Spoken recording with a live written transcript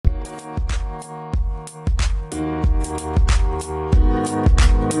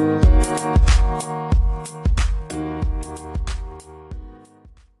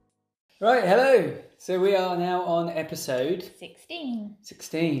Right, hello. So we are now on episode 16.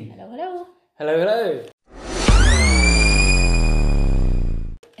 16. Hello, hello. Hello, hello.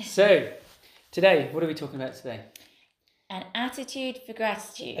 So, today, what are we talking about today? An attitude for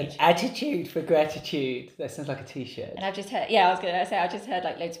gratitude. An attitude for gratitude. That sounds like a t-shirt. And I've just heard, I was going to say, I just heard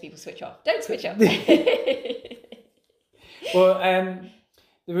like loads of people switch off. Don't switch off. Well,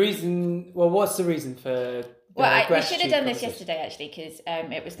 what's the reason for we should have done this yesterday actually, because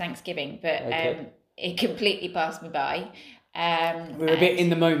it was Thanksgiving, but it completely passed me by. We were a bit in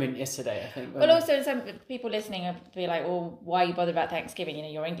the moment yesterday, I think. Well, also some people listening will be like, well, why are you bothered about Thanksgiving? You know,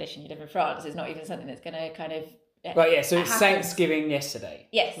 you're English and you live in France. It's not even something that's going to kind of... Right, yeah, so it's Thanksgiving yesterday.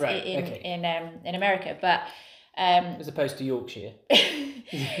 Yes, right, in America, but... as opposed to Yorkshire.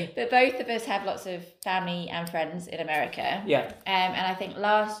 But both of us have lots of family and friends in America. Yeah. And I think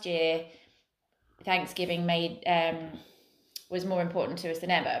last year, Thanksgiving was more important to us than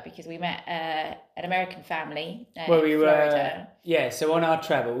ever, because we met an American family in Florida. So on our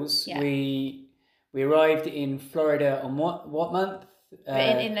travels, we arrived in Florida on what month?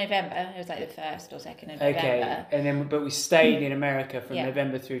 In November. It was like the 1st or 2nd of November. Okay, and then but we stayed in America from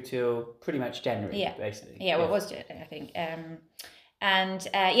November through till pretty much January, basically. Yeah, well, it was January, I think.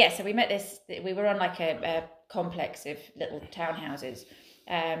 So we met we were on like a complex of little townhouses.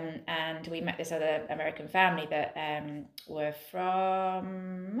 And we met this other American family that were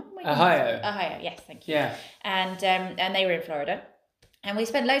from Ohio, yes, thank you. Yeah. And they were in Florida, and we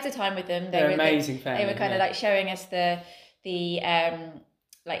spent loads of time with them. They're amazing family. They were kind of like showing us the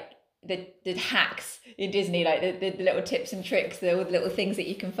hacks in Disney, like the little tips and tricks, all the little things that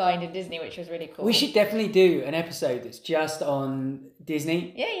you can find in Disney, which was really cool. We should definitely do an episode that's just on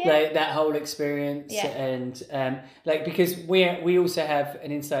Disney. Yeah. Like that whole experience. Yeah. And because we also have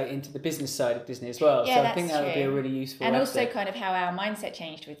an insight into the business side of Disney as well. Yeah, so I think that would be a really useful and episode. Also kind of how our mindset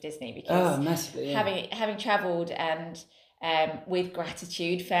changed with Disney, because massively, having travelled and with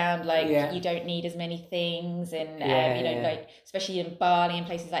gratitude, found you don't need as many things, and like especially in Bali and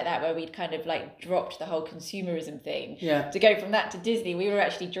places like that, where we'd kind of like dropped the whole consumerism thing. Yeah. To go from that to Disney, we were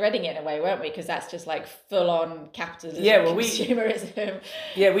actually dreading it in a way, weren't we? Because that's just like full on capitalism. Consumerism.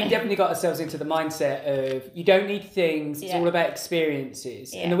 We definitely got ourselves into the mindset of you don't need things. It's all about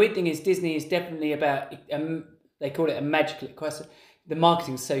experiences. Yeah. And the weird thing is, Disney is definitely about they call it a magical. The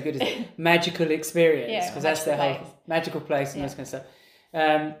marketing's so good, isn't it? Magical experience, because that's their whole magical place and those kind of stuff.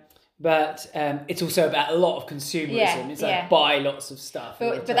 But it's also about a lot of consumerism. It's like buy lots of stuff.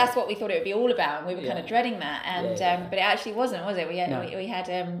 But that's what we thought it would be all about, and we were kind of dreading that. And but it actually wasn't, was it? We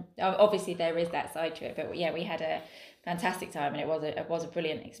had obviously there is that side to it, but we had a fantastic time, and it was a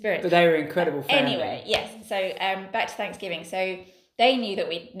brilliant experience. But they were incredible family. Anyway, yes. So back to Thanksgiving. So they knew that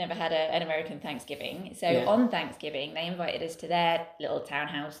we'd never had an American Thanksgiving. So on Thanksgiving, they invited us to their little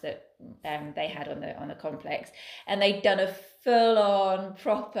townhouse that they had on the complex, and they'd done a full-on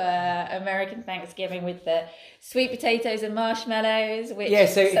proper American Thanksgiving with the sweet potatoes and marshmallows. Which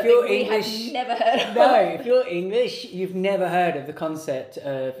so if you're English, had never heard of. No, if you're English, you've never heard of the concept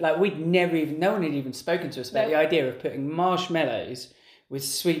of no one had even spoken to us about the idea of putting marshmallows with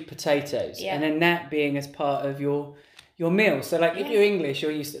sweet potatoes, and then that being as part of your meal. So if you're English,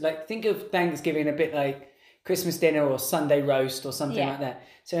 you're used to think of Thanksgiving a bit like Christmas dinner or Sunday roast or something like that.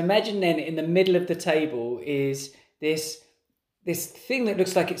 So imagine then in the middle of the table is this thing that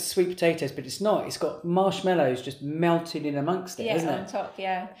looks like it's sweet potatoes, but it's not. It's got marshmallows just melted in amongst it, isn't it? On top,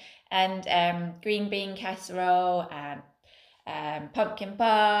 and green bean casserole and pumpkin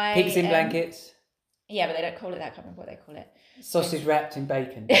pie. Pigs in blankets. Yeah, but they don't call it that. I can't remember what they call it. Sausage wrapped in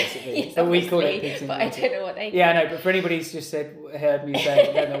bacon, basically. But we call it pigs in blankets. I don't know what they call it. Yeah, I know, but for anybody who's just heard me say,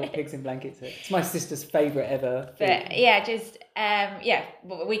 I don't know what pigs in blankets are. It's my sister's favourite ever food.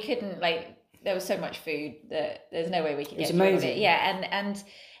 But we couldn't, there was so much food that there's no way we could get through it. It. Yeah, and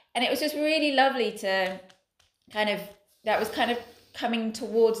it was just really lovely to that was kind of coming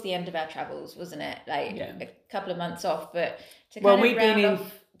towards the end of our travels, wasn't it? A couple of months off, but to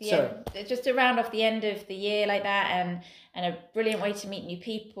just to round off the end of the year like that, and a brilliant way to meet new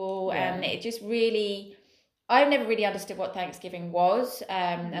people, and it just really, I've never really understood what Thanksgiving was,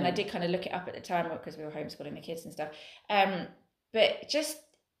 and I did kind of look it up at the time because we were homeschooling the kids and stuff, but just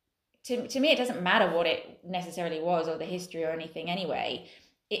to me it doesn't matter what it necessarily was or the history or anything anyway.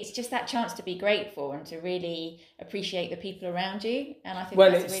 It's just that chance to be grateful and to really appreciate the people around you. And I think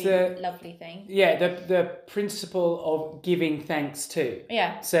that's a really lovely thing. Yeah, the principle of giving thanks too.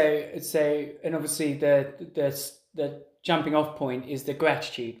 Yeah. So and obviously the jumping off point is the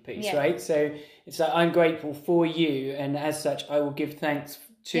gratitude piece, right? So it's like, I'm grateful for you, and as such I will give thanks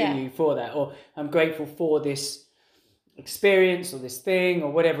to you for that. Or I'm grateful for this experience or this thing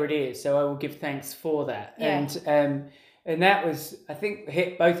or whatever it is. So I will give thanks for that. Yeah. And that was, I think,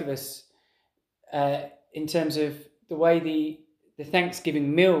 hit both of us in terms of the way the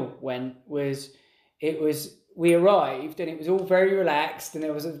Thanksgiving meal went. We arrived and it was all very relaxed, and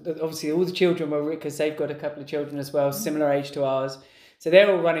there was obviously all the children were, because they've got a couple of children as well, similar age to ours. So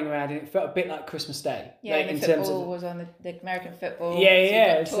they're all running around, and it felt a bit like Christmas Day. Yeah, like, and the football was on the American football.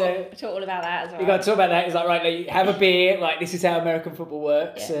 Yeah, so talk all about that as well. You got to talk about that. It's like, right, like, have a beer. Like, this is how American football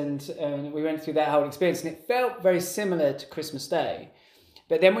works. Yeah. And we went through that whole experience, and it felt very similar to Christmas Day.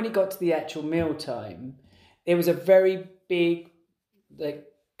 But then when it got to the actual meal time, there was a very big, like,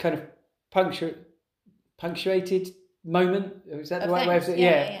 kind of punctuated moment. Was that the right way of saying it?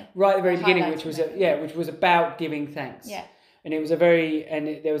 Yeah. Right at the very beginning, which was about giving thanks. Yeah. And it was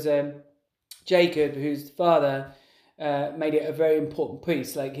there was Jacob, whose father made it a very important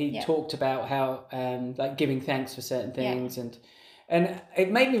piece. Like, he talked about how like giving thanks for certain things, and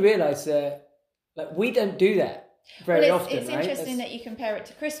it made me realise that, like, we don't do that very often. It's interesting that you compare it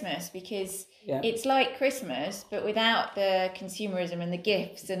to Christmas, because it's like Christmas, but without the consumerism and the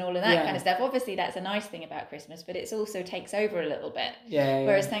gifts and all of that kind of stuff. Obviously, that's a nice thing about Christmas, but it also takes over a little bit.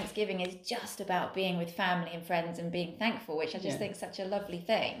 Whereas Thanksgiving is just about being with family and friends and being thankful, which I just think is such a lovely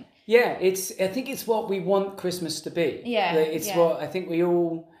thing. Yeah, I think it's what we want Christmas to be. Yeah, it's what I think we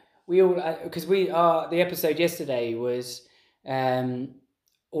all because the episode yesterday was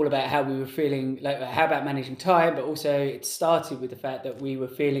all about how we were feeling, like how about managing time, but also it started with the fact that we were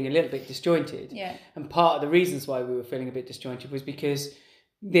feeling a little bit disjointed. Yeah. And part of the reasons why we were feeling a bit disjointed was because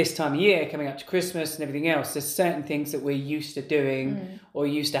this time of year, coming up to Christmas and everything else, there's certain things that we're used to doing or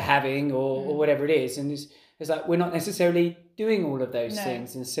used to having or whatever it is. And it's like, we're not necessarily doing all of those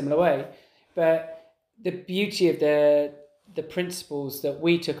things in a similar way. But the beauty of the principles that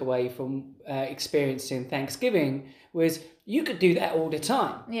we took away from experiencing Thanksgiving was you could do that all the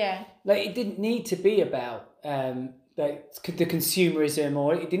time. Yeah. Like, it didn't need to be about like the consumerism,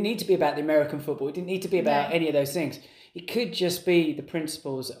 or it didn't need to be about the American football. It didn't need to be about any of those things. It could just be the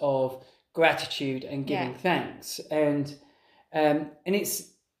principles of gratitude and giving thanks. And it's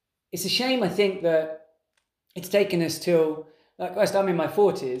a shame, I think, that it's taken us till, like, I'm in my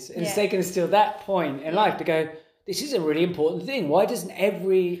 40s, and it's taken us till that point in life to go, this is a really important thing. Why doesn't why don't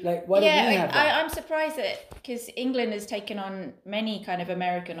we have that? I'm surprised that, because England has taken on many kind of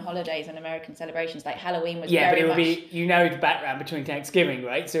American holidays and American celebrations, like Halloween was but it would be, the background between Thanksgiving,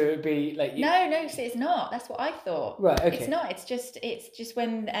 right? So it would be like... No, it's not. That's what I thought. Right, okay. It's not. It's just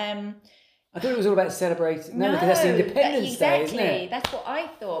when... I thought it was all about celebrating... No, because that's Independence Day, isn't it? That's what I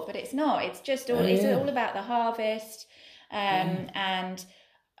thought, but it's not. It's just it's all about the harvest, and...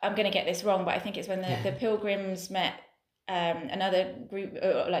 I'm going to get this wrong, but I think it's when the Pilgrims met another group,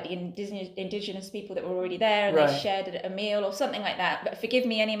 like the indigenous people that were already there, and they shared a meal or something like that. But forgive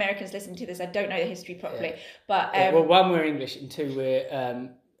me, any Americans listening to this, I don't know the history properly. But well, one, we're English, and two,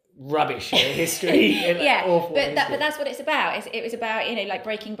 we're rubbish at history. Awful but that's what it's about. It was about, like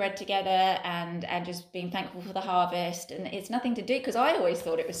breaking bread together and just being thankful for the harvest, and it's nothing to do, because I always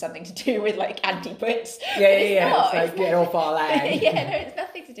thought it was something to do with like anti-Brits. It's like get off our land. It's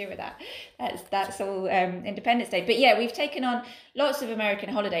nothing to do with that. That's all Independence Day. But we've taken on lots of American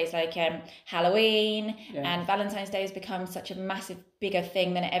holidays, like Halloween and Valentine's Day has become such a massive, bigger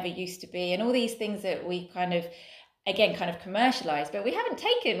thing than it ever used to be, and all these things that we kind of commercialised, but we haven't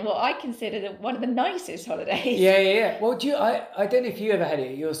taken what I consider one of the nicest holidays. Well, I don't know if you ever had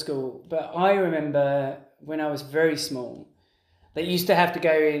it at your school, but I remember when I was very small, they used to have to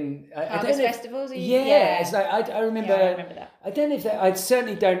go in... Harvest festivals? It's like, I remember... I remember that. I don't know if I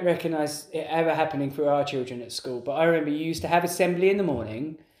certainly don't recognise it ever happening for our children at school, but I remember you used to have assembly in the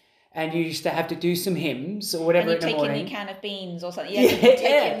morning, and you used to have to do some hymns or whatever in the morning. And you take in your can of beans or something. Take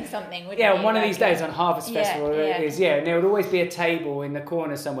in something. One of these days on Harvest Festival and there would always be a table in the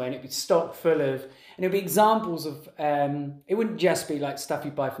corner somewhere, and it'd be stocked full of, and it'd be examples of, it wouldn't just be like stuff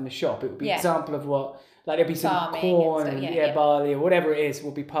you buy from the shop. It would be example of what, like there'd be some farming corn and barley or whatever it is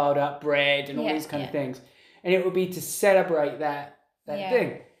will be piled up, bread and all these kind of things. And it would be to celebrate that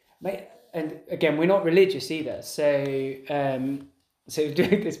thing. And again, we're not religious either. So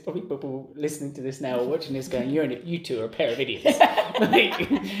there's probably people listening to this now or watching this going, you two are a pair of idiots.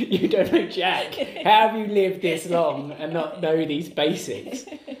 You don't know Jack. How have you lived this long and not know these basics?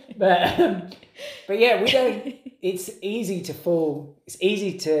 But we don't. It's easy to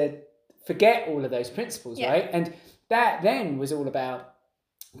forget all of those principles, right? And that then was all about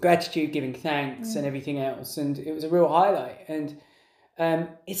gratitude, giving thanks, and everything else, and it was a real highlight. And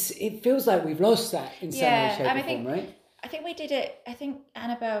it feels like we've lost that in some way, shape, or form, right? I think we did it. I think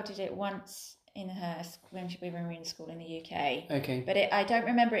Annabelle did it once when we were in school in the UK. Okay. But I don't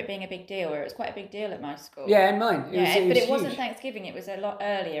remember it being a big deal, or it was quite a big deal at my school. Yeah, and mine. But it wasn't Thanksgiving. It was a lot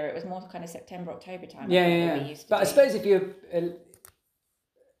earlier. It was more kind of September, October time. But I suppose if you're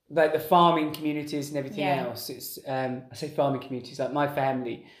like the farming communities and everything else, it's I say farming communities, like my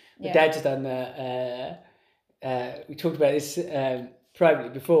family. My dad's done we talked about this privately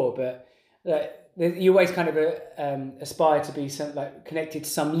before, but you always kind of aspire to be connected to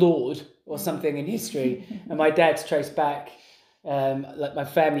some lord or something in history. And my dad's traced back like my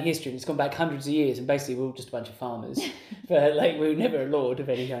family history, and it's gone back hundreds of years, and basically we're all just a bunch of farmers. But like we were never a lord of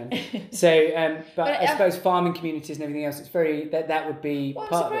any kind. So but I suppose farming communities and everything else, it's very that would be I'm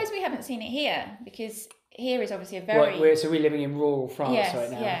surprised we haven't seen it here, because here is obviously a very so we're living in rural France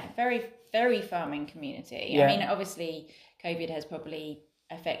right now. Yeah, very, very farming community. Yeah. I mean, obviously COVID has probably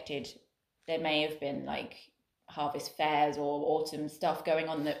affected. There may have been like harvest fairs or autumn stuff going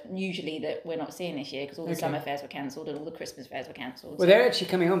on that we're not seeing this year, because all the summer fairs were cancelled and all the Christmas fairs were cancelled. Well, they're actually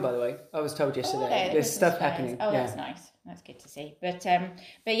coming on, by the way. I was told yesterday. There's stuff happening. Oh, that's nice. That's good to see. But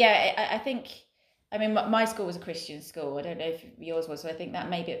yeah, I think. I mean, my school was a Christian school. I don't know if yours was, so I think that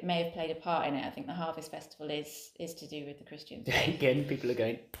may have played a part in it. I think the Harvest Festival is to do with the Christian faith. Again, people are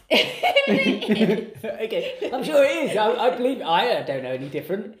going. Okay, I'm sure it is. I believe. I don't know any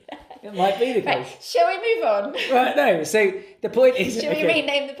different. It might be the case. Right, shall we move on? Right, no. So the point is. Shall we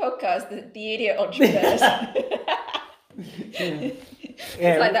rename the podcast the Idiot Entrepreneurs?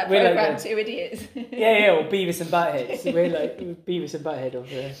 It's like that program, Two Idiots. Yeah, or Beavis and Butthead. So we're like Beavis and Butthead of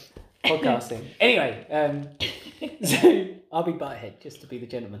podcasting. Anyway, so I'll be Butthead just to be the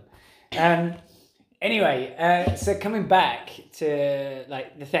gentleman. Anyway, so coming back to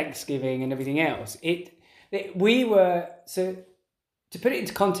like the Thanksgiving and everything else, we were so. To put it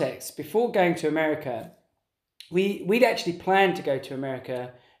into context, before going to America, we'd actually planned to go to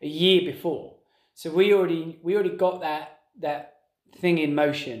America a year before. So we already got that thing in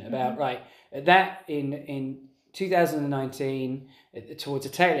motion about right that in 2019 towards the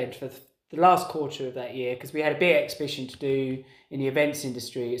tail end for the last quarter of that year, because we had a big exhibition to do in the events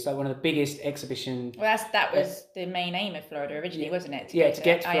industry. It's like one of the biggest exhibitions. Well, that was the main aim of Florida originally, wasn't it? To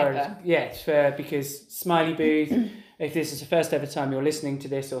get to Florida. Yeah, because Smiley Booth. If this is the first ever time you're listening to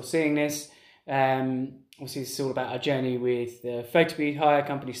this or seeing this, obviously this is all about our journey with the photo booth hire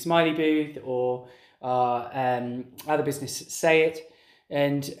company Smiley Booth, or our other business Say It.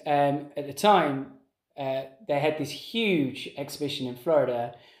 And at the time, they had this huge exhibition in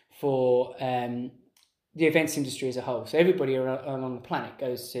Florida for the events industry as a whole. So everybody along the planet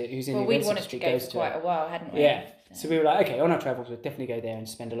goes to who's in the events industry goes to. We'd wanted to go for quite a while, hadn't we? Yeah. So we were like, okay, on our travels, we'll definitely go there and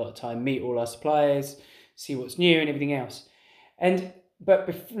spend a lot of time, meet all our suppliers, see what's new and everything else. But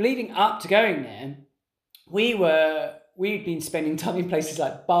leading up to going there, we'd been spending time in places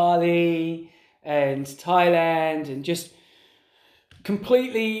like Bali and Thailand, and just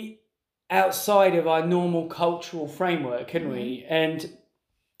completely outside of our normal cultural framework, hadn't we? And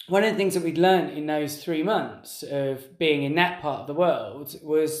one of the things that we'd learned in those 3 months of being in that part of the world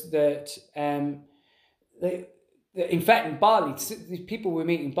was that in fact in Bali, the people we were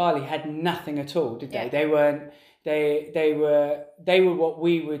meeting in Bali had nothing at all, did they? Yeah. They were what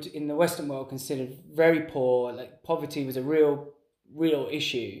we would in the Western world consider very poor. Like poverty was a real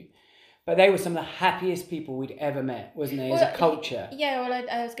issue. But they were some of the happiest people we'd ever met, wasn't they, as a culture? Yeah, well,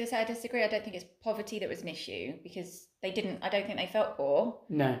 I was going to say, I disagree. I don't think it's poverty that was an issue, because I don't think they felt poor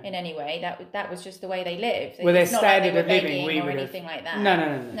in any way. That was just the way they lived. Their standard of living, or anything like that.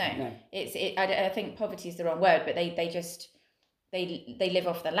 No. I think poverty is the wrong word, but they live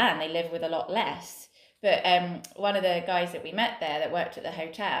off the land. They live with a lot less. But one of the guys that we met there that worked at the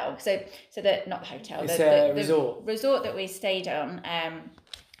hotel, not the hotel, the resort that we stayed on,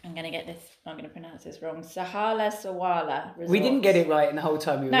 I'm going to pronounce this wrong. Sahaja Sawala Resort. We didn't get it right in the whole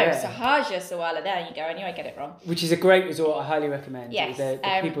time we were there. No, Sahaja Sawala. There you go. I knew I get it wrong. Which is a great resort. I highly recommend. Yes. The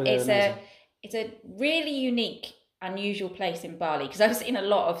people there are amazing. It's a really unique, unusual place in Bali, because I've seen a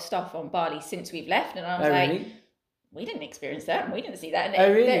lot of stuff on Bali since we've left, and I was really? We didn't experience that, and we didn't see that.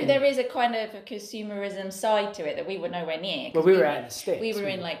 And really? There is a kind of a consumerism side to it that we were nowhere near. Well, we were out in the sticks. We were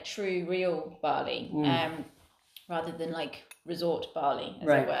in like true, real Bali, rather than like resort Bali, as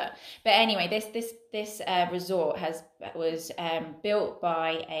it were. But anyway, this resort was built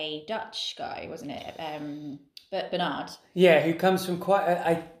by a Dutch guy, wasn't it? Bernard. Yeah, who comes from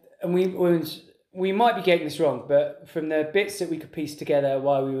quite. we might be getting this wrong, but from the bits that we could piece together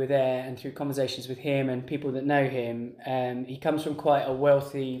while we were there and through conversations with him and people that know him, he comes from quite a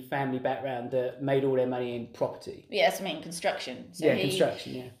wealthy family background that made all their money in property. Yeah, that's construction. So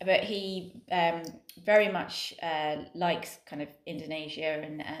construction, yeah. But he very much likes kind of Indonesia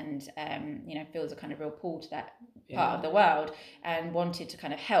and feels a kind of real pull to that part of the world and wanted to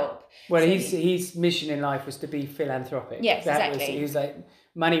kind of help. Well, so his mission in life was to be philanthropic. Yes, exactly. He was like,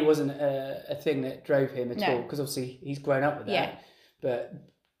 money wasn't a thing that drove him at all, because obviously he's grown up with that. Yeah. But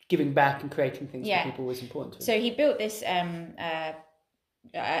giving back and creating things for people was important to him. So he built this I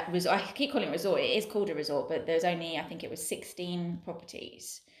keep calling it a resort. It is called a resort, but there's only, I think it was 16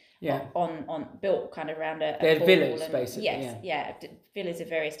 properties. Yeah. On built kind of around a they're villas, basically. Yes, villas of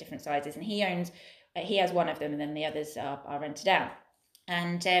various different sizes, and he has one of them, and then the others are rented out,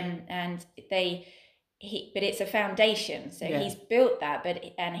 and but it's a foundation, so he's built that,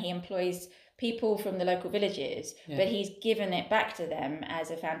 and he employs people from the local villages, but he's given it back to them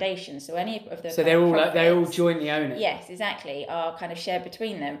as a foundation. So any of the they're all jointly own it. Yes, exactly, are kind of shared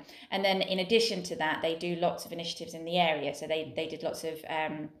between them. And then in addition to that, they do lots of initiatives in the area. So they did lots of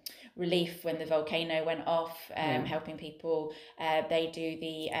relief when the volcano went off, helping people. They do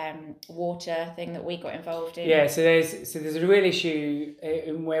the water thing that we got involved in. Yeah, so there's a real issue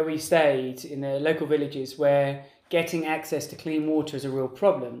in where we stayed in the local villages where getting access to clean water is a real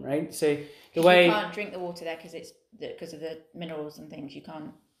problem, right? So you can't drink the water there because of the minerals and things. You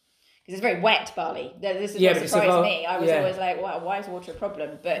can't, because it's very wet, Bali. This is what surprised me. I was always like, wow, why is water a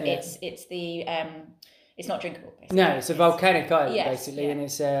problem? But it's it's not drinkable, basically. No, it's a volcanic island, basically, and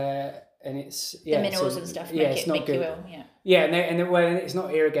it's the minerals and stuff make you ill. Yeah, and it's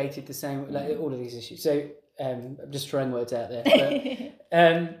not irrigated the same, like all of these issues. So I'm just throwing words out there,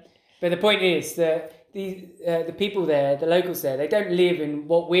 but the point is that the people there, the locals there, they don't live in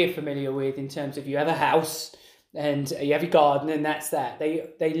what we're familiar with in terms of you have a house and you have your garden and that's that.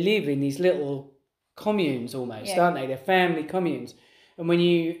 They live in these little communes almost, aren't they? They're family communes. And when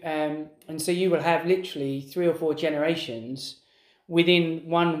you and so you will have literally 3 or 4 generations within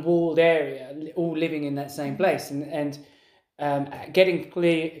one walled area, all living in that same place, and getting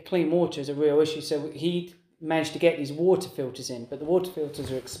clean water is a real issue. So he managed to get these water filters in, but the water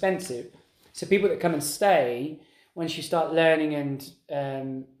filters are expensive. So people that come and stay, once you start learning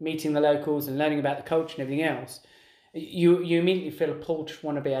and meeting the locals and learning about the culture and everything else, you immediately feel a pull to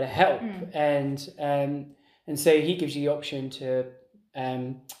want to be able to help. And so he gives you the option to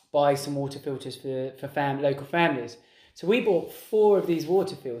buy some water filters for local families. So we bought 4 of these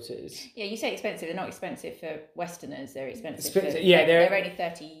water filters. Yeah, you say expensive. They're not expensive for Westerners. They're expensive. They're only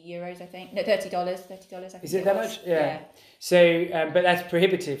 €30, I think. No, $30. $30. I think. Is it that much? Yeah. So, but that's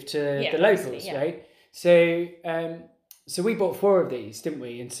prohibitive to the locals, right? So, so we bought 4 of these, didn't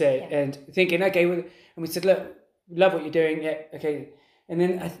we? And and thinking, okay, and we said, look, we love what you're doing. Yeah, okay. And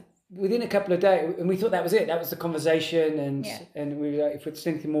then within a couple of days, and we thought that was it. That was the conversation, and we were like, if there's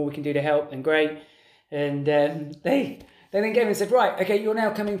anything more we can do to help, then great. And they then came and said, right, okay, you're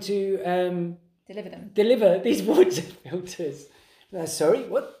now coming to deliver these water filters. Sorry,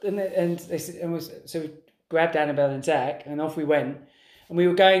 what? And they said, so we grabbed Annabelle and Zach, and off we went. And we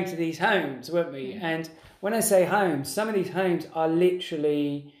were going to these homes, weren't we? And when I say homes, some of these homes are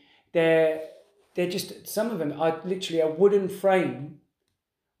literally they're just, some of them are literally a wooden frame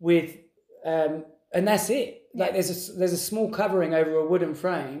with and that's it. Like there's a small covering over a wooden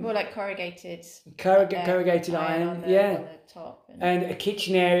frame. More like corrugated iron, on the top. And a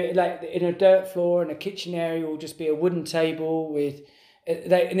kitchen area, like in a dirt floor, and a kitchen area will just be a wooden table with,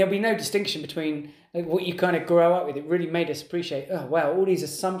 and there'll be no distinction between what you kind of grow up with. It really made us appreciate, oh wow, all these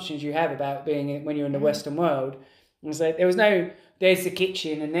assumptions you have about being when you're in the Western world. And so there was there's the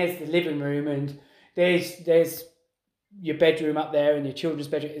kitchen and there's the living room and there's your bedroom up there and your children's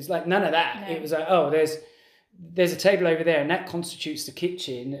bedroom. It's like none of that. No. It was like, oh, there's a table over there and that constitutes the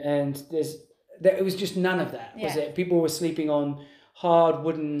kitchen, and it was just none of that, was it? People were sleeping on hard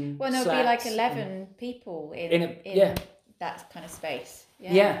wooden there'll be like 11 people in that kind of space.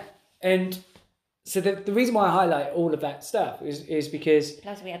 Yeah. And so the reason why I highlight all of that stuff is because...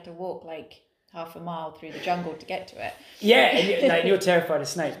 Plus we had to walk like half a mile through the jungle to get to it. Yeah, and you're terrified of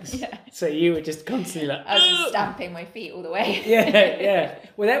snakes. Yeah. So you were just constantly like... I was just stamping my feet all the way. Yeah.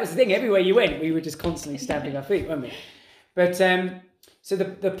 Well, that was the thing. Everywhere you went, we were just constantly stamping our feet, weren't we? But so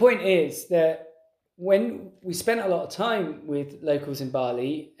the point is that when we spent a lot of time with locals in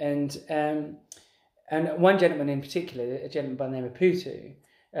Bali, and one gentleman in particular, a gentleman by the name of Putu,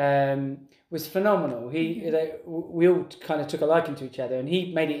 was phenomenal. We all kind of took a liking to each other, and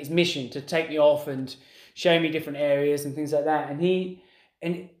he made it his mission to take me off and show me different areas and things like that. And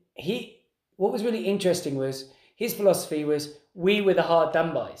he what was really interesting was his philosophy was we were the hard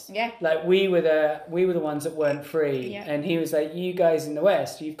done bys. Yeah. Like we were the ones that weren't free. Yeah. And he was like, you guys in the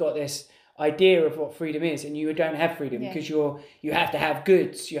West, you've got this idea of what freedom is, and you don't have freedom because you have to have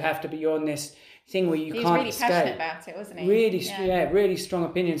goods. You have to be on this thing where you can't escape. He was really passionate about it, wasn't he? Really, really strong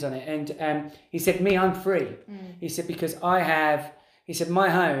opinions on it. And he said, me, I'm free. He said, because he said, my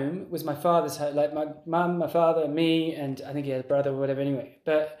home was my father's home, like my mum, my father, me, and I think he had a brother or whatever anyway.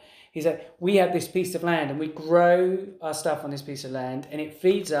 But he said, we have this piece of land and we grow our stuff on this piece of land and it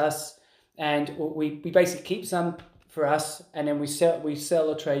feeds us, and we basically keep some for us and then we sell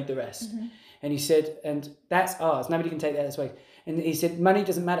or trade the rest. And he said, and that's ours. Nobody can take that this way. And he said, money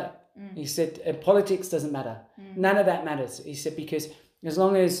doesn't matter. He said, politics doesn't matter. None of that matters. He said, because as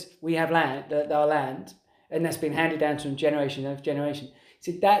long as we have land, our land, and that's been handed down from generation after generation,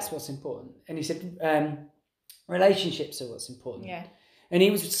 he said, that's what's important. And he said, relationships are what's important. Yeah. And he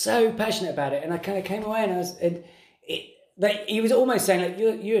was so passionate about it. And I kind of came away and he was almost saying, like,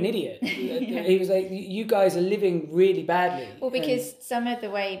 you're an idiot. He was like, you guys are living really badly. Well, because some of the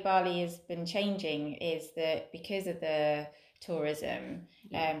way Bali has been changing is that because of the tourism,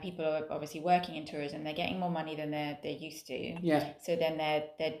 people are obviously working in tourism, they're getting more money than they're used to. Yeah. So then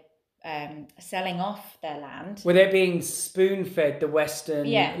they're selling off their land. Well, they're being spoon-fed the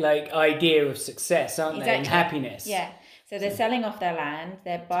Western like idea of success, aren't they? And happiness. Yeah. So they're selling off their land.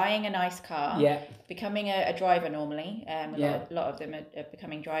 They're buying a nice car. Yeah. Becoming a driver normally. A lot of them are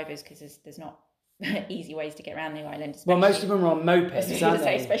becoming drivers because there's not easy ways to get around the island. Well, most of them are on mopeds, aren't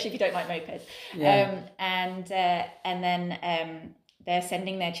they? Especially if you don't like mopeds. Yeah. And then they're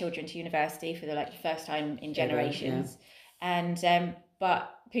sending their children to university for the first time in generations. And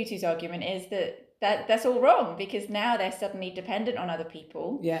but Putu's argument is that's all wrong because now they're suddenly dependent on other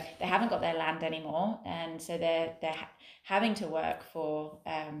people. Yeah. They haven't got their land anymore, and so they're having to work for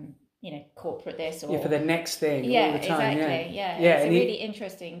corporate this or for the next thing all the time. Exactly. Yeah. It's a really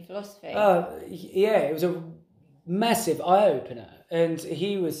interesting philosophy. Oh, yeah, it was a massive eye opener, and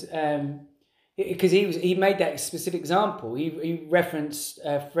he was because he made that specific example. He referenced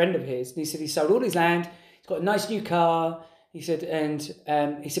a friend of his, and he said he sold all his land. He's got a nice new car. He said,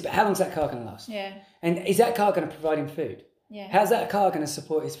 but how long's that car going to last? Yeah. And is that car going to provide him food? Yeah. How's that car going to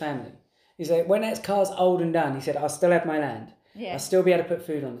support his family? He's like, when that car's old and done, he said, I'll still have my land. Yeah. I'll still be able to put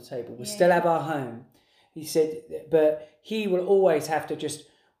food on the table. We'll still have our home. He said, but he will always have to just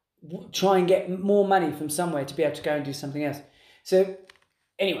try and get more money from somewhere to be able to go and do something else. So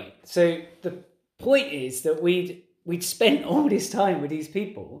anyway, so the point is that we'd spent all this time with these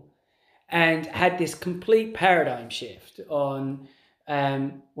people and had this complete paradigm shift on,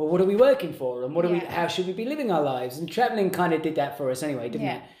 what are we working for? And how should we be living our lives? And traveling kind of did that for us anyway,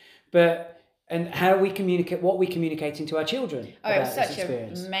 didn't it? And how we communicate, what we communicating to our children. Oh, it was such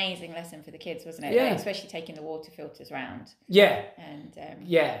an amazing lesson for the kids, wasn't it? Yeah. Especially taking the water filters round. Yeah. And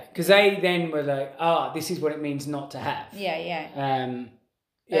because they then were like, this is what it means not to have. Yeah.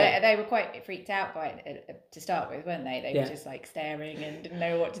 They were quite freaked out by it to start with, weren't they? They were just like staring and didn't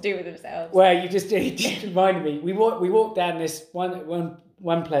know what to do with themselves. Well, it just reminded me. We walked down this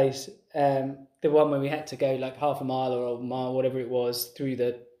one place, the one where we had to go like half a mile or a mile, whatever it was, through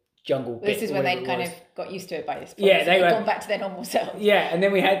the jungle bit. This is when they kind of got used to it by this point. Yeah, they'd gone back to their normal selves. Yeah, and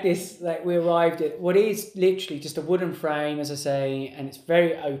then we had this, we arrived at what is literally just a wooden frame, as I say, and it's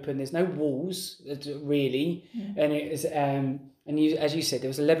very open. There's no walls, really, and it is, as you said, there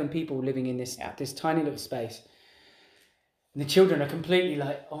was 11 people living in this tiny little space, and the children are completely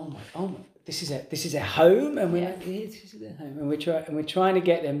like, oh my, this is a home, and we're like, this is their home, and we're trying to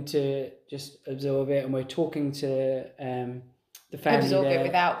get them to just absorb it, and we're talking to the family absorb there. It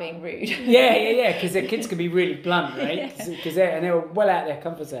without being rude. Yeah, because their kids can be really blunt, right? Because they were well out of their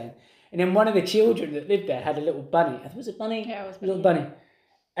comfort zone. And then one of the children that lived there had a little bunny. Was it bunny? Yeah, it was a little bunny.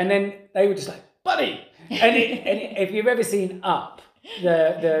 And then they were just like, bunny! And if you've ever seen Up,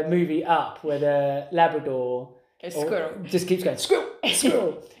 the movie Up, where the Labrador squirrel just keeps going,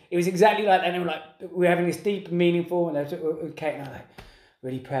 squirrel. It was exactly like that. And they were like, we're having this deep, meaningful, and Kate and I were like,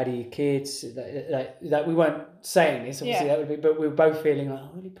 really proud of your kids. Like we weren't saying this, obviously, that would be, but we were both feeling like,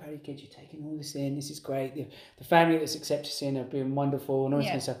 really proud of your kids. You're taking all this in. This is great. The family that's accepted us in have been wonderful and all this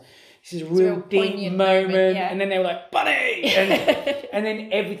kind of stuff. This is a real deep moment. And then they were like, bunny! And then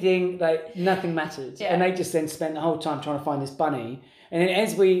everything, nothing mattered. Yeah. And they just then spent the whole time trying to find this bunny. And then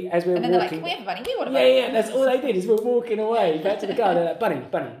as we were walking... they're like, can we have a bunny? We want a bunny. Yeah, that's all they did is we're walking away back to the car. They're like,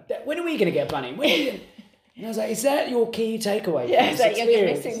 bunny. When are we going to get a bunny? When are you gonna... And I was like, is that your key takeaway? Yeah, so you're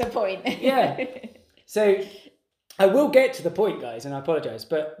missing the point. Yeah. So I will get to the point, guys, and I apologise.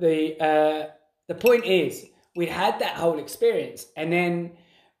 But the point is, we'd had that whole experience. And then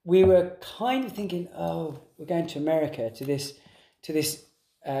we were kind of thinking, oh, we're going to America to this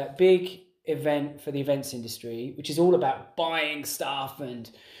big event for the events industry, which is all about buying stuff and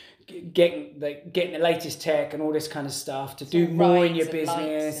getting the latest tech and all this kind of stuff to do more in your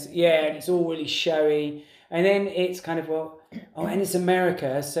business. And it's all really showy. And then it's kind of, and it's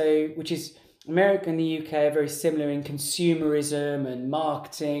America, so which is America and the UK are very similar in consumerism and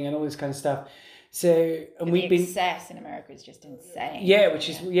marketing and all this kind of stuff. So and we've been success in America is just insane.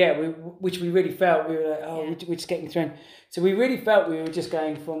 Which we really felt. We were like, we're just getting thrown. So we really felt we were just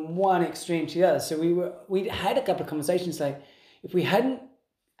going from one extreme to the other. So we had a couple of conversations like, if we hadn't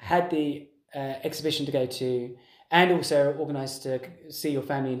had the exhibition to go to, and also organised to see your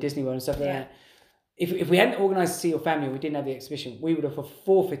family in Disney World and stuff like that. If we hadn't organised to see your family and we didn't have the exhibition, we would have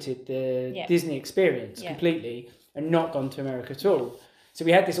forfeited the Disney experience completely and not gone to America at all. So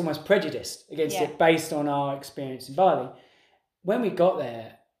we had this almost prejudice against it based on our experience in Bali. When we got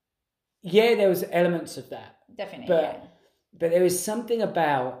there, there was elements of that. Definitely, but there was something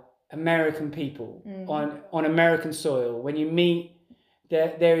about American people on American soil. When you meet,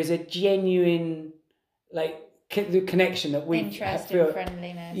 there is a genuine the connection that we interest and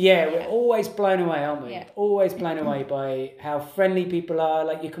friendliness. We're always blown away, aren't we? Always blown away by how friendly people are.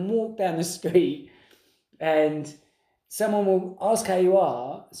 Like, you can walk down the street and someone will ask how you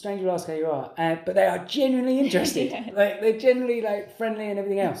are, a stranger will ask how you are, but they are genuinely interested. Like, they're generally friendly and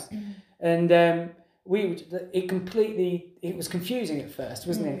everything else. And it was confusing at first,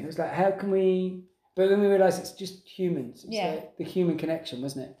 wasn't it? It was like, how can we? But then we realised it's just humans. It's like the human connection,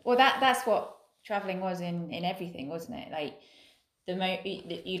 wasn't it? Well, that's what traveling was in everything, wasn't it? Like,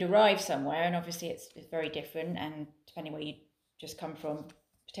 you'd arrive somewhere, and obviously it's very different, and depending where you just come from,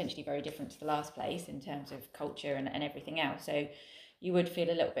 potentially very different to the last place in terms of culture and everything else. So you would feel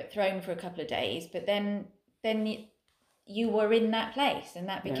a little bit thrown for a couple of days, but then you were in that place, and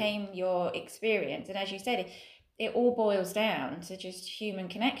that became your experience. And as you said, it all boils down to just human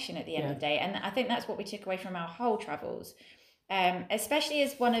connection at the end of the day. And I think that's what we took away from our whole travels. Especially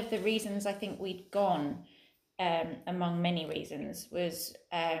as one of the reasons I think we'd gone, among many reasons, was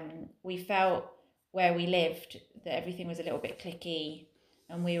we felt where we lived that everything was a little bit cliquey,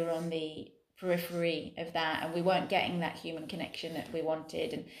 and we were on the periphery of that, and we weren't getting that human connection that we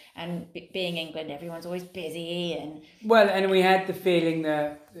wanted. And being England, everyone's always busy and we had the feeling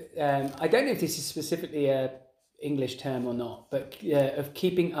that I don't know if this is specifically a English term or not, but of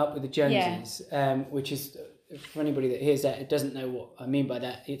keeping up with the Joneses, which is, for anybody that hears that, it doesn't know what I mean by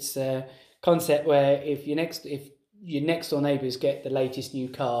that. It's a concept where if your next door neighbours get the latest new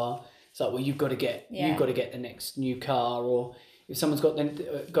car, it's like, well, you've got to get the next new car. Or if someone's got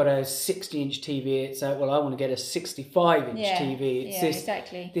a 60-inch TV, it's like, well, I want to get a 65-inch TV.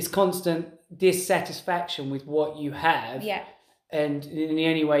 It's this constant dissatisfaction with what you have. Yeah. And in the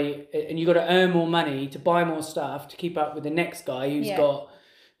only way, and you've got to earn more money to buy more stuff to keep up with the next guy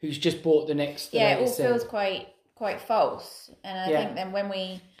who's just bought the next. It all feels quite false. And I think then when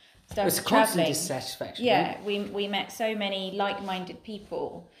we started traveling, constant dissatisfaction. Yeah, we met so many like-minded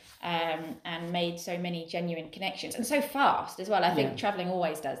people, and made so many genuine connections, and so fast as well. I think traveling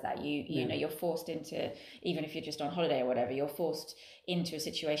always does that. You know, you're forced into, even if you're just on holiday or whatever, you're forced into a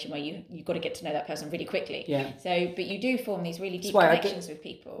situation where you've got to get to know that person really quickly. Yeah. So, but you do form these really deep connections with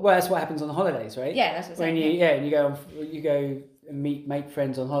people. Well, that's what happens on the holidays, right? Yeah, that's what's happening. And you go and make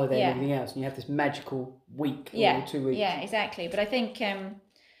friends on holiday and everything else, and you have this magical week or 2 weeks. Yeah, exactly. But I think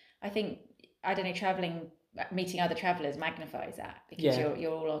I don't know, traveling, meeting other travelers magnifies that, because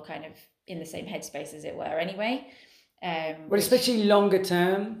you're all kind of in the same headspace, as it were, anyway. Especially longer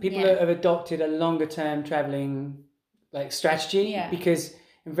term, people have adopted a longer term traveling strategy, because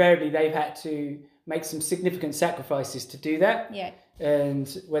invariably they've had to make some significant sacrifices to do that. Yeah.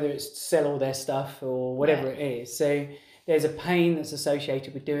 And whether it's to sell all their stuff or whatever it is, so there's a pain that's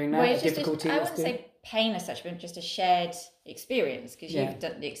associated with doing that. Well, I wouldn't say pain as such, but just a shared experience, because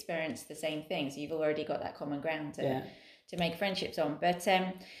you've experienced the same thing, so you've already got that common ground to make friendships on. But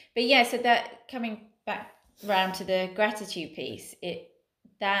so that, coming back round to the gratitude piece,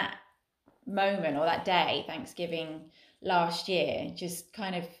 that moment or that day, Thanksgiving last year, just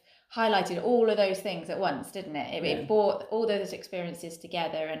kind of highlighted all of those things at once, didn't it? It brought all those experiences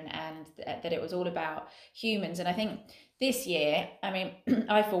together, and that it was all about humans. And I think this year, I mean,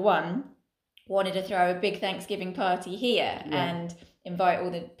 I for one wanted to throw a big Thanksgiving party here and invite all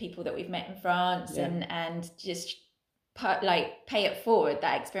the people that we've met in France and just pay it forward,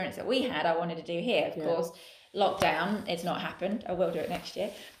 that experience that we had. I wanted to do here. Of course, lockdown, it's not happened. I will do it next year,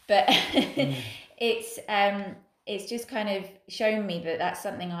 but it's just kind of shown me that that's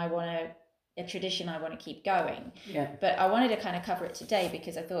something I want to a tradition I want to keep going. Yeah. But I wanted to kind of cover it today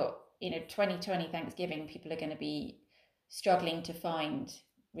because I thought, 2020 Thanksgiving, people are going to be struggling to find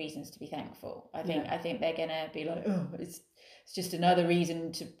reasons to be thankful. I think they're going to be like, oh, it's just another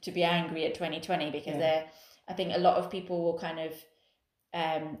reason to be angry at 2020 because I think a lot of people will kind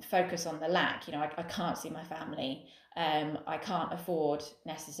of focus on the lack. I can't see my family. I can't afford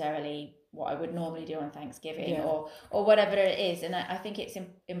necessarily what I would normally do on Thanksgiving or whatever it is. And I think it's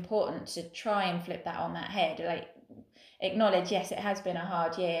important to try and flip that on that head. Like, acknowledge, yes, it has been a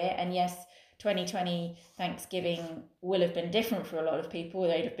hard year, and yes, 2020 Thanksgiving will have been different for a lot of people.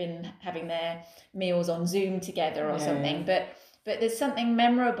 They'd have been having their meals on Zoom together or something, but there's something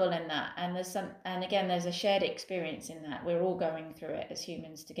memorable in that, and there's a shared experience in that. We're all going through it as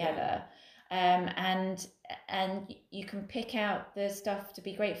humans together. And you can pick out the stuff to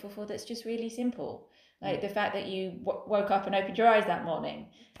be grateful for that's just really simple, like the fact that you woke up and opened your eyes that morning.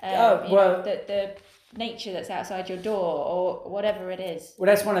 The nature that's outside your door or whatever it is. Well,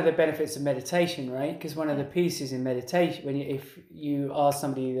 that's one of the benefits of meditation, right? Because one of the pieces in meditation, if you are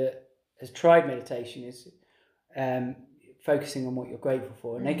somebody that has tried meditation, is focusing on what you're grateful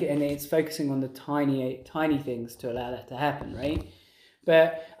for, and it's focusing on the tiny things to allow that to happen, right?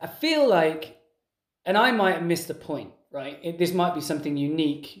 But I feel like, and I might have missed the point, right? This might be something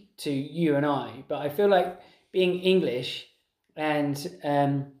unique to you and I, but I feel like being English and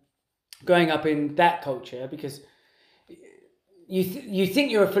growing up in that culture, because you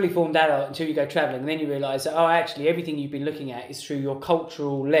think you're a fully formed adult until you go travelling, and then you realise that, actually everything you've been looking at is through your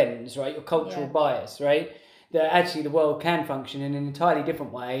cultural lens, right? Your cultural bias, right? That actually the world can function in an entirely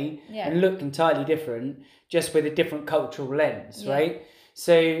different way and look entirely different, just with a different cultural lens, right?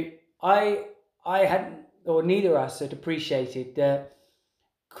 So I hadn't, or neither of us had appreciated that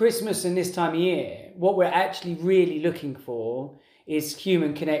Christmas and this time of year, what we're actually really looking for is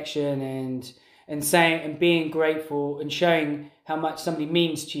human connection and saying and being grateful and showing how much somebody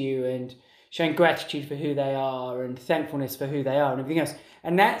means to you and showing gratitude for who they are and thankfulness for who they are and everything else.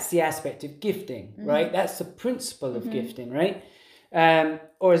 And that's the aspect of gifting, right? That's the principle of gifting, right?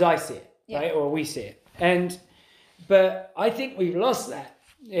 Or as I see it, right? Or we see it. But I think we've lost that,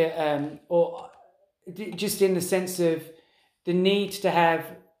 or just in the sense of the need to have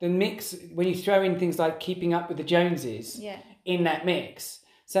the mix. When you throw in things like keeping up with the Joneses in that mix,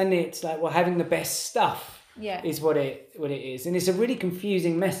 suddenly it's like, well, having the best stuff is what it is. And it's a really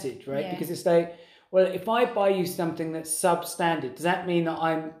confusing message, right? Because it's like, well, if I buy you something that's substandard, does that mean that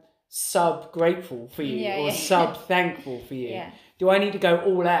I'm sub-grateful for you or sub-thankful for you? Yeah. Do I need to go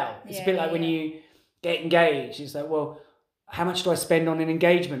all out? It's a bit like when you get engaged. It's like, well, how much do I spend on an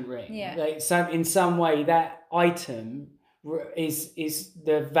engagement ring? Yeah. Like, so in some way, that item is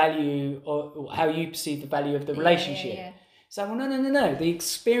the value or how you perceive the value of the relationship. Yeah. So, well, no. The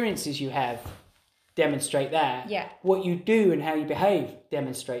experiences you have demonstrate that. Yeah. What you do and how you behave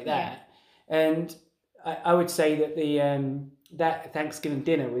demonstrate that. Yeah. And I would say that that Thanksgiving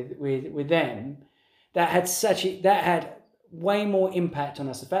dinner with them, that had way more impact on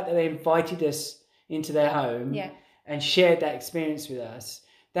us. The fact that they invited us into their home and shared that experience with us,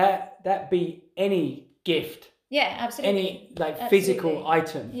 that beat any gift. Yeah, absolutely. Any physical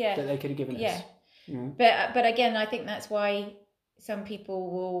item that they could have given us. Yeah. But again, I think that's why some people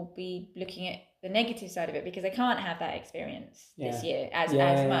will be looking at the negative side of it because they can't have that experience this year as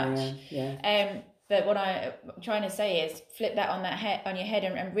much. Yeah. But what I'm trying to say is flip that on your head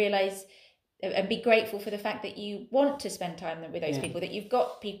and realize and be grateful for the fact that you want to spend time with those people, that you've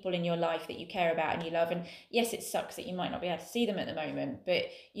got people in your life that you care about and you love. And yes, it sucks that you might not be able to see them at the moment, but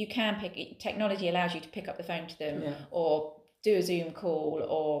you can technology allows you to pick up the phone to them or do a Zoom call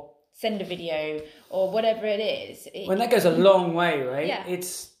or send a video or whatever it is. That goes a long way, right? Yeah.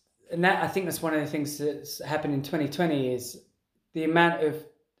 I think that's one of the things that's happened in 2020 is the amount of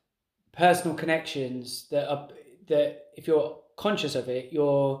personal connections that if you're conscious of it,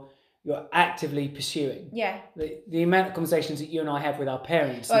 you're actively pursuing. Yeah. The amount of conversations that you and I have with our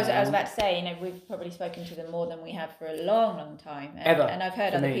parents. Well, I was about to say, we've probably spoken to them more than we have for a long, long time. And I've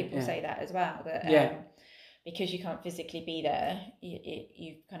heard other people say that as well. That because you can't physically be there,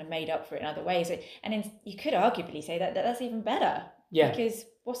 you've kind of made up for it in other ways. And you could arguably say that's even better. Yeah. Because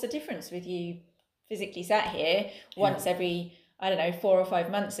what's the difference with you physically sat here once every 4 or 5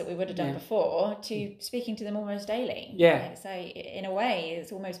 months that we would have done before to speaking to them almost daily. Yeah. So in a way,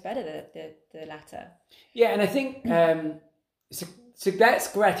 it's almost better the latter. Yeah, and I think so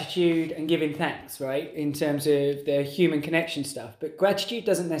that's gratitude and giving thanks, right? In terms of the human connection stuff. But gratitude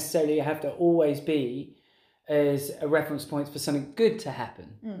doesn't necessarily have to always be as a reference point for something good to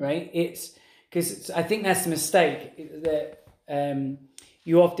happen, right? It's because I think that's the mistake that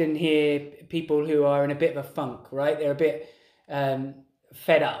you often hear people who are in a bit of a funk, right? They're a bit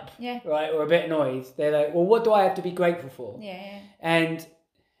fed up, right? Or a bit annoyed. They're like, well, what do I have to be grateful for? And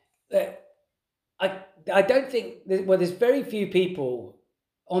I don't think, there's very few people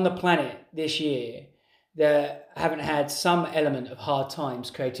on the planet this year that haven't had some element of hard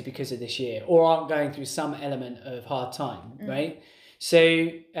times created because of this year, or aren't going through some element of hard time, right? So,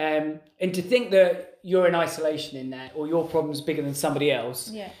 and to think that you're in isolation in that, or your problem's bigger than somebody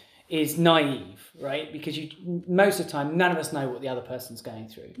else, is naive, right? Because most of the time, none of us know what the other person's going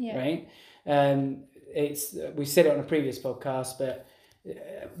through, right? We said it on a previous podcast, but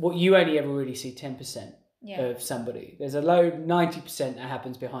what you only ever really see 10% of somebody. There's a low 90% that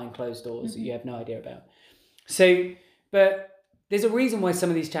happens behind closed doors that you have no idea about. So, but there's a reason why some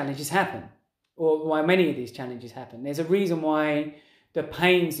of these challenges happen, or why many of these challenges happen. There's a reason why the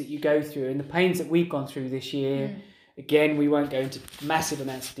pains that you go through, and the pains that we've gone through this year, again, we won't go into massive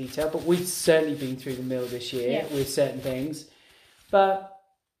amounts of detail, but we've certainly been through the mill this year with certain things. But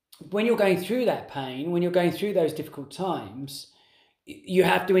when you're going through that pain, when you're going through those difficult times, you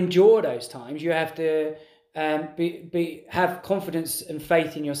have to endure those times. You have to have confidence and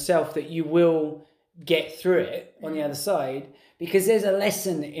faith in yourself that you will get through it on the other side, because there's a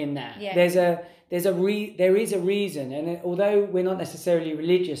lesson in that. There is a reason, and although we're not necessarily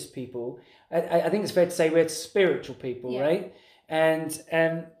religious people, I think it's fair to say we're spiritual people, right? And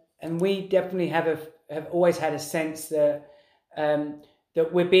we definitely have always had a sense that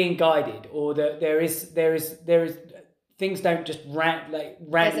that we're being guided, or that there is things don't just randomly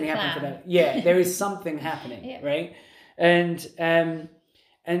happen for them. There is something happening, right? And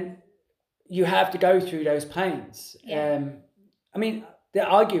you have to go through those pains. I mean,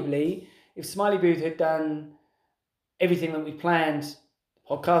 arguably, if Smiley Booth had done everything that we planned,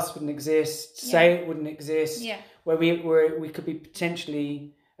 the podcast wouldn't exist, Say It wouldn't exist, where we could be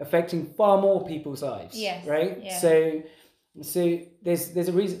potentially affecting far more people's lives, right? So there's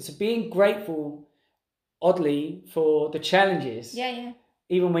a reason. So being grateful, oddly, for the challenges,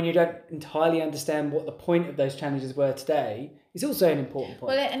 even when you don't entirely understand what the point of those challenges were today, is also an important point.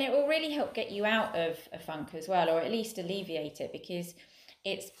 Well, and it will really help get you out of a funk as well, or at least alleviate it, because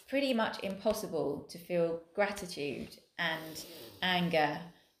it's pretty much impossible to feel gratitude and anger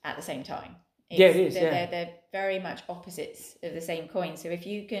at the same time. It is. They're very much opposites of the same coin. So if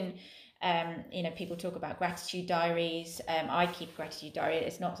you can, people talk about gratitude diaries. I keep a gratitude diary.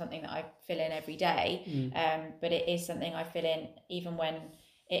 It's not something that I fill in every day, but it is something I fill in even when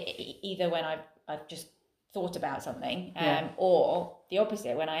either when I've just thought about something, or the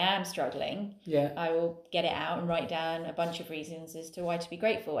opposite, when I am struggling, I will get it out and write down a bunch of reasons as to why to be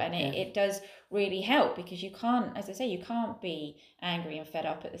grateful. And it does really help, because you can't, as I say, you can't be angry and fed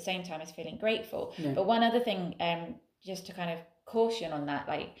up at the same time as feeling grateful. But one other thing, just to kind of caution on that,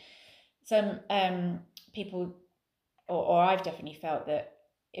 like some people, or I've definitely felt that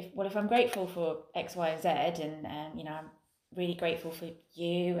if I'm grateful for X, Y, and Z, and I'm really grateful for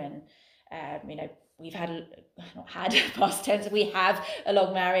you, and we've past tense, we have a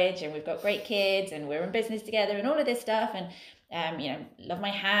long marriage, and we've got great kids, and we're in business together, and all of this stuff, and love my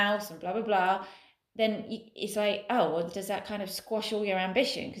house, and blah blah blah, then it's like, oh well, does that kind of squash all your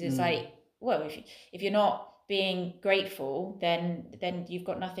ambition? Because it's like, well, if you're not being grateful, then you've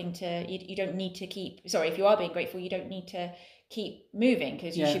got nothing to, you don't need to keep, sorry, if you are being grateful, you don't need to keep moving,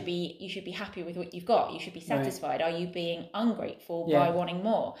 because you should be happy with what you've got. You should be satisfied. Are you being ungrateful by wanting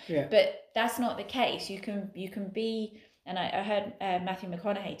more? But that's not the case. You can be, and I heard Matthew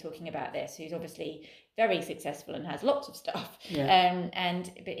McConaughey talking about this, who's obviously very successful and has lots of stuff,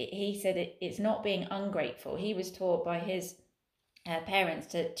 but he said it's not being ungrateful. He was taught by his parents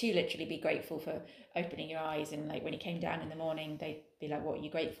to literally be grateful for opening your eyes, and like when he came down in the morning, they'd be like, what are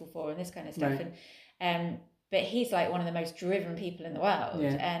you grateful for, and this kind of stuff. And but he's like one of the most driven people in the world,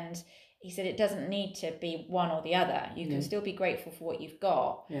 and he said it doesn't need to be one or the other. You can still be grateful for what you've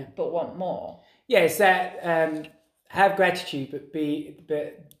got, but want more. It's that have gratitude, but be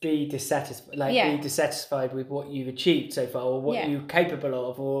dissatisfied. Be dissatisfied with what you've achieved so far, or what you're capable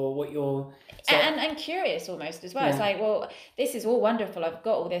of, or what you're and curious almost as well. It's like, well, this is all wonderful. I've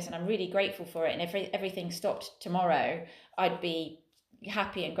got all this, and I'm really grateful for it. And if everything stopped tomorrow, I'd be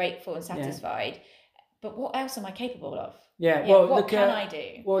happy and grateful and satisfied. But what else am I capable of? Well, what can I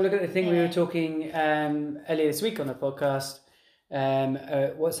do? Well, look at the thing we were talking earlier this week on the podcast.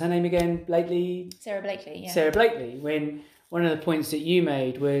 What's her name again? Sarah Blakely. Sarah Blakely. When one of the points that you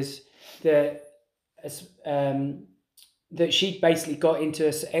made was that that she basically got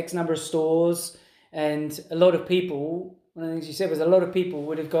into X number of stores, and a lot of people, one of the things she said was a lot of people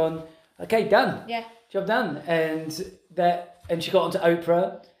would have gone, okay, done. Job done. And and she got onto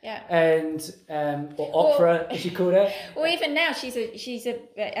Oprah. Yeah. And or Oprah, as you call it. Well, even now she's a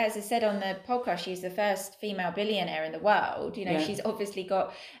as I said on the podcast, she's the first female billionaire in the world. You know, she's obviously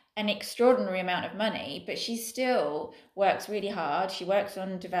got an extraordinary amount of money, but she still works really hard. She works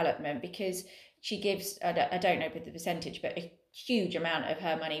on development because she gives, I don't know the percentage, but a huge amount of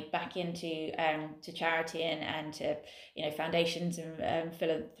her money back into to charity and to, you know, foundations and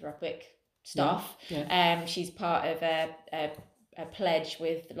philanthropic stuff. Yeah. She's part of a pledge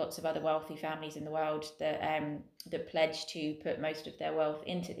with lots of other wealthy families in the world that pledge to put most of their wealth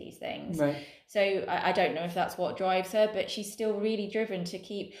into these things. Right. So I don't know if that's what drives her, but she's still really driven to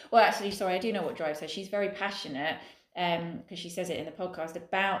keep. Well, actually, sorry, I do know what drives her. She's very passionate, because she says it in the podcast,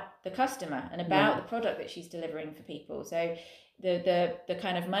 about the customer and about the product that she's delivering for people. So the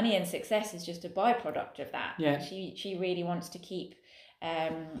kind of money and success is just a byproduct of that. Yeah. She really wants to keep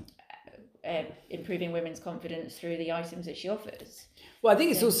improving women's confidence through the items that she offers. Well, I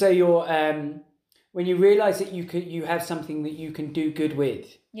think it's also your when you realise that you have something that you can do good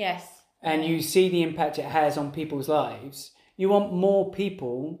with. Yes. And you see the impact it has on people's lives. You want more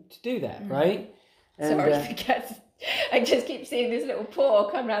people to do that, right? And, sorry, the cats. I just keep seeing this little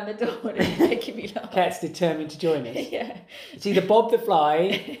paw come around the door and it's making me laugh. Cat's determined to join us. Yeah. It's either Bob the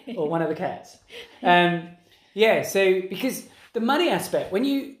Fly or one of the cats. So because the money aspect,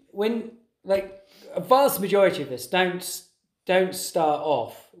 when like a vast majority of us don't start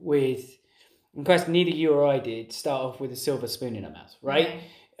off with, in fact, neither you or I did start off with a silver spoon in our mouth, right?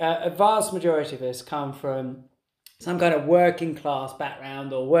 A vast majority of us come from some kind of working class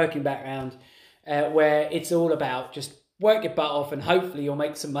background or working background where it's all about just work your butt off and hopefully you'll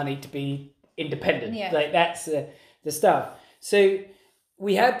make some money to be independent. Yeah. Like that's the stuff. So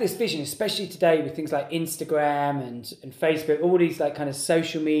we have this vision, especially today with things like Instagram and Facebook, all these like kind of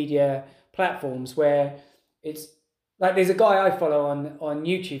social media platforms where it's like there's a guy I follow on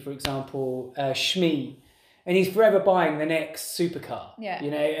YouTube, for example, Shmee, and he's forever buying the next supercar, you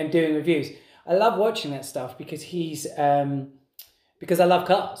know, and doing reviews. I love watching that stuff because he's because I love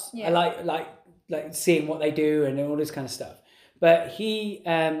cars. Yeah. I like seeing what they do and all this kind of stuff. But he's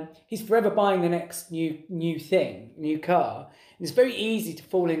forever buying the next new car. And it's very easy to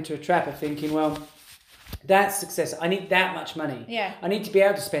fall into a trap of thinking, well, that's success. I need that much money. Yeah. I need to be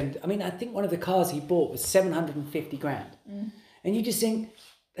able to spend. I mean, I think one of the cars he bought was 750 grand. And you just think,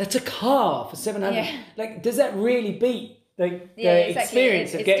 that's a car for 700. Yeah. Like, does that really beat the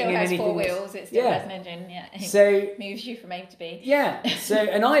experience of getting in anything? It still has 4 wheels. It still has an engine. Yeah. So moves you from A to B. Yeah. So,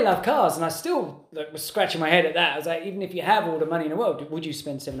 and I love cars, and I still was scratching my head at that. I was like, even if you have all the money in the world, would you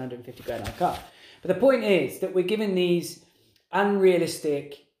spend 750 grand on a car? But the point is that we're given these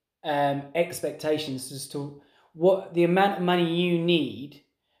unrealistic expectations as to what the amount of money you need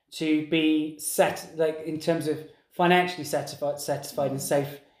to be in terms of financially satisfied and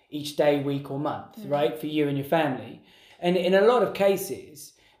safe each day, week or month, right, for you and your family. And in a lot of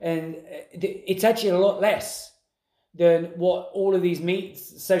cases, and it's actually a lot less than what all of these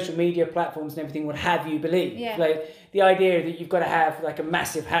social media platforms and everything would have you believe. Yeah. Like the idea that you've got to have like a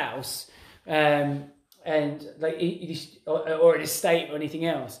massive house and like or an estate or anything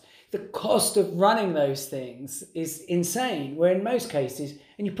else. The cost of running those things is insane. Where in most cases,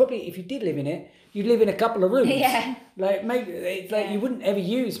 and you probably, if you did live in it, you'd live in a couple of rooms. Yeah. Like maybe it's like you wouldn't ever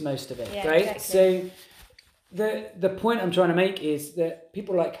use most of it, right? Exactly. So the point I'm trying to make is that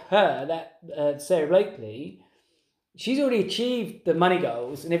people like her, that Sara Blakely, she's already achieved the money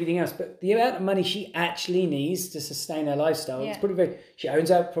goals and everything else, but the amount of money she actually needs to sustain her lifestyle, it's probably she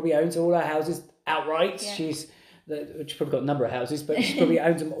probably owns all her houses outright. Yeah. She's probably got a number of houses, but she probably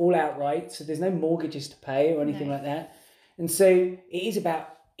owns them all outright, so there's no mortgages to pay or anything like that. And so it is about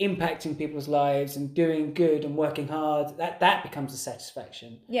impacting people's lives and doing good and working hard. That becomes a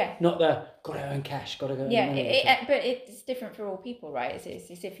satisfaction. Yeah. Not the gotta earn cash, gotta go. Yeah, but it's different for all people, right?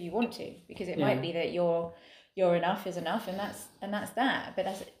 It's if you want to, because it might be that your enough is enough, and that's that. But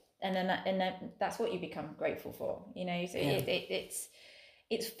that's what you become grateful for, you know. So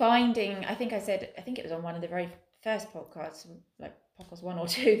it's finding. I think it was on one of the very first podcasts, like podcast 1 or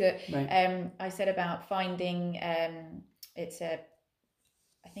 2, that I said about finding.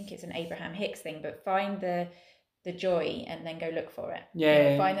 I think it's an Abraham Hicks thing, but find the joy and then go look for it.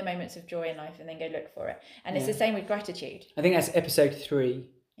 Yeah. Find the moments of joy in life and then go look for it. And it's the same with gratitude. I think that's episode 3.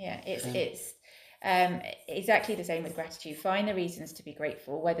 Yeah, it's exactly the same with gratitude. Find the reasons to be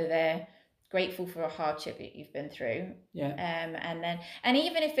grateful, whether they're grateful for a hardship that you've been through. Yeah. And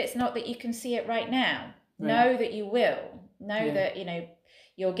even if it's not that you can see it right now, know that you will. Know that, you know,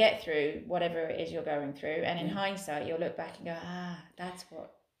 you'll get through whatever it is you're going through, and in hindsight you'll look back and go, that's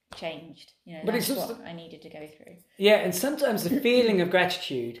what changed. You know, but that's what I needed to go through. Yeah, and sometimes the feeling of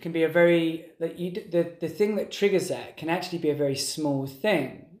gratitude can be a very the thing that triggers that can actually be a very small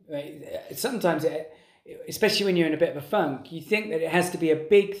thing. Right? Sometimes especially when you're in a bit of a funk, you think that it has to be a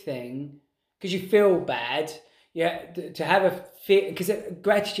big thing because you feel bad. Yeah, to have a feel, because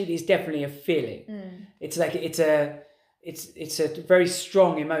gratitude is definitely a feeling. It's like it's a very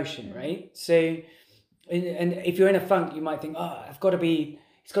strong emotion, right? So, and if you're in a funk, you might think, oh, it's got to be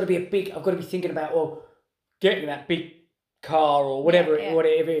a big. I've got to be thinking about getting that big car or whatever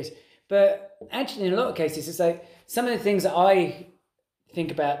it is. But actually, in a lot of cases, it's like some of the things that I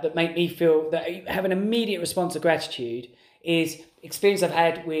think about that make me feel that have an immediate response of gratitude is experience I've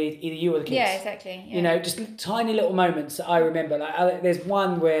had with either you or the kids. Yeah, exactly. Yeah. You know, just tiny little moments that I remember. Like there's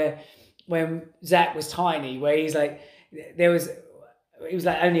one where when Zach was tiny, where he's like, he was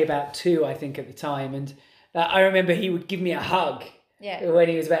like only about 2, I think, at the time, and I remember he would give me a hug. Yeah. When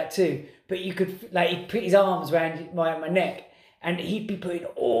he was about 2, but you could he'd put his arms around my neck, and he'd be putting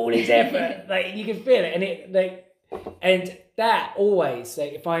all his effort. Like you could feel it, and that always,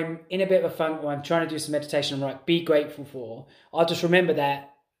 like, if I'm in a bit of a funk or I'm trying to do some meditation, I'm like, be grateful for, I'll just remember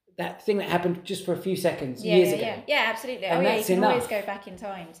that thing that happened just for a few seconds years ago. Yeah, absolutely. And you can always go back in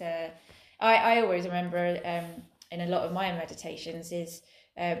time to. I always remember in a lot of my meditations is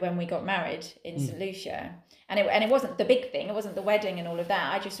when we got married in St. Lucia, and it wasn't the big thing, it wasn't the wedding and all of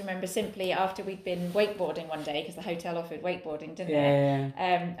that. I just remember simply after we'd been wakeboarding one day, because the hotel offered wakeboarding, didn't it?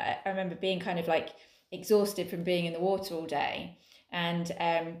 I remember being kind of like exhausted from being in the water all day, and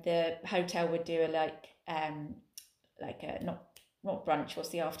the hotel would do not brunch, what's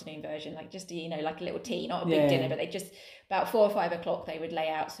the afternoon version, like just like a little tea, not a big dinner, but they just about 4 or 5 o'clock they would lay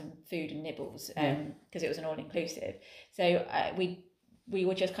out some food and nibbles, because it was an all-inclusive. So we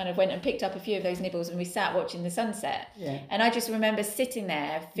would just kind of went and picked up a few of those nibbles, and we sat watching the sunset. And I just remember sitting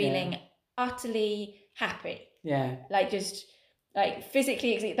there feeling utterly happy, like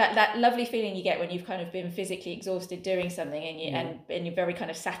physically, that lovely feeling you get when you've kind of been physically exhausted doing something, and you're very kind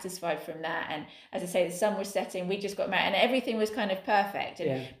of satisfied from that. And as I say, the sun was setting, we just got married, and everything was kind of perfect.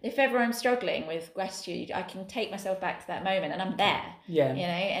 And if ever I'm struggling with gratitude, I can take myself back to that moment, and I'm there.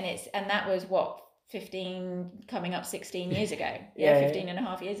 And that was 15 coming up 16 years ago. 15 and a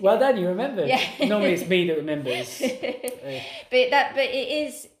half years ago. Well done, you remember. Normally it's me that remembers. But it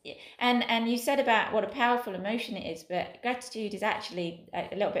is, and you said about what a powerful emotion it is, but gratitude is actually,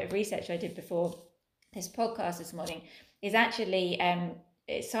 a little bit of research I did before this podcast this morning, is actually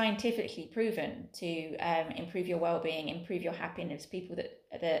it's scientifically proven to improve your well-being, improve your happiness. People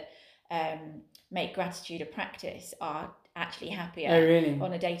that make gratitude a practice are actually happier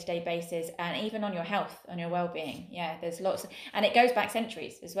on a day-to-day basis, and even on your health, on your well-being. There's lots and it goes back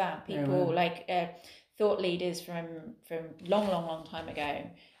centuries as well. People thought leaders from long time ago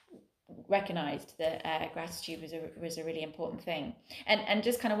recognized that gratitude was a really important thing. And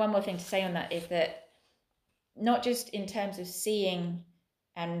just kind of one more thing to say on that is that not just in terms of seeing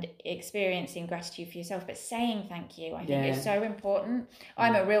and experiencing gratitude for yourself, but saying thank you, I think is so important.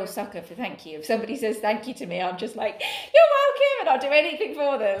 I'm a real sucker for thank you. If somebody says thank you to me, I'm just like, you're welcome, and I'll do anything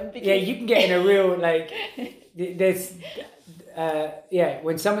for them. Because... you can get in a real, there's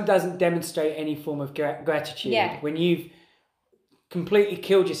when someone doesn't demonstrate any form of gratitude, when you've completely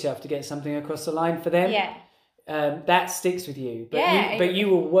killed yourself to get something across the line for them, that sticks with you. But you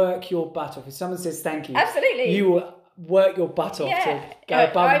will work your butt off. If someone says thank you, absolutely, you will work your butt off to go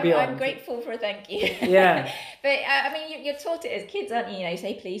above and beyond. I'm grateful for a thank you. But I mean, you're taught it as kids, aren't you?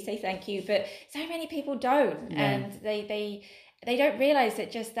 Say please, say thank you. But so many people don't, and they don't realise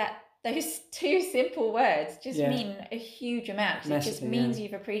that just those 2 simple words just mean a huge amount. It just means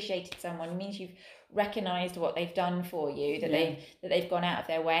you've appreciated someone. It means you've recognised what they've done for you, that they've gone out of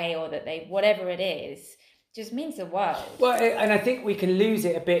their way, or that they whatever it is. Just means the world. Well, and I think we can lose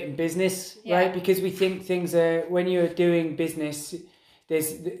it a bit in business, right? Because we think things are, when you're doing business,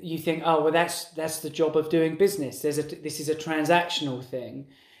 you think, oh, well, that's the job of doing business. This is a transactional thing,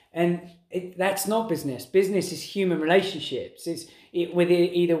 and that's not business. Business is human relationships. It's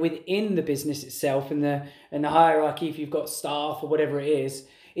either within the business itself and the hierarchy, if you've got staff or whatever it is.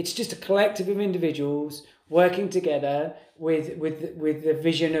 It's just a collective of individuals working together with the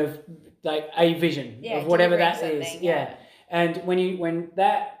vision of a vision of whatever that is. And when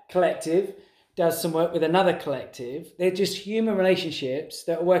that collective does some work with another collective, they're just human relationships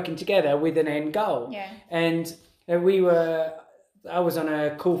that are working together with an end goal. And I was on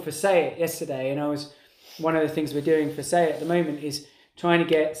a call for Say It yesterday, and one of the things we're doing for Say It at the moment is trying to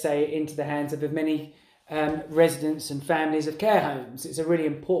get Say It into the hands of as many residents and families of care homes. It's a really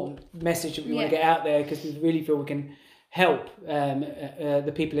important message that we want to get out there, because we really feel we can help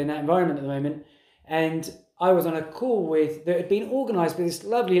the people in that environment at the moment. And I was on a call that had been organised by this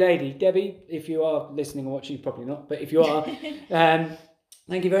lovely lady, Debbie. If you are listening or watching, probably not, but if you are,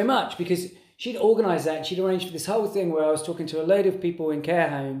 thank you very much, because she'd organised that. And she'd arranged for this whole thing where I was talking to a load of people in care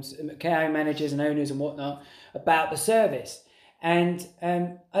homes, care home managers and owners and whatnot, about the service. And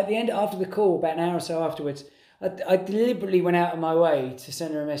at the end, after the call, about an hour or so afterwards, I deliberately went out of my way to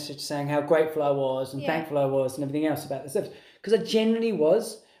send her a message saying how grateful I was and thankful I was and everything else about the service, because I genuinely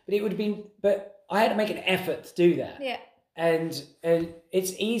was. But it would have been, but I had to make an effort to do that. Yeah. And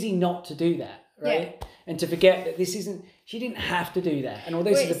it's easy not to do that, right? Yeah. And to forget that this isn't. She didn't have to do that. And although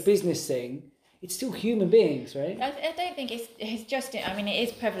this is a business thing, it's still human beings, right? I don't think it's just. I mean, it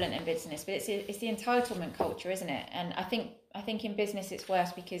is prevalent in business, but it's the entitlement culture, isn't it? And I think in business it's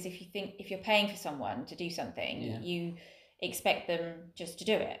worse, because if you're paying for someone to do something, you expect them just to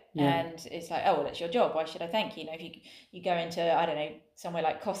do it, and it's like, oh well, it's your job. Why should I thank you? You know, if you go into, I don't know, somewhere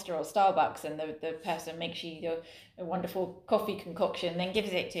like Costa or Starbucks, and the person makes you a wonderful coffee concoction, then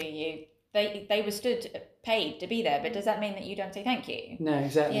gives it to you. They were paid to be there, but does that mean that you don't say thank you? No,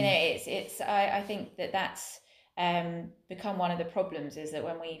 exactly. You know, I think that's become one of the problems, is that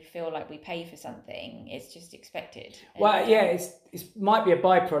when we feel like we pay for something, it's just expected. Well, it might be a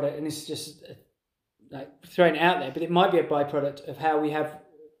byproduct, and it's just like throwing it out there, but it might be a byproduct of how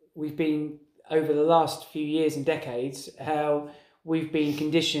we've been over the last few years and decades, how we've been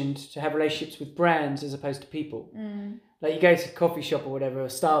conditioned to have relationships with brands as opposed to people. Like you go to a coffee shop or whatever, or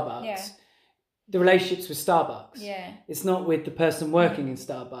Starbucks, the relationships with Starbucks. Yeah. It's not with the person working in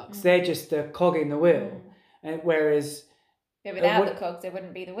Starbucks. They're just a cog in the wheel. And whereas... But without the cogs, there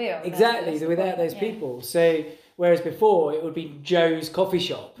wouldn't be the wheel. Exactly, without those people. So whereas before, it would be Joe's coffee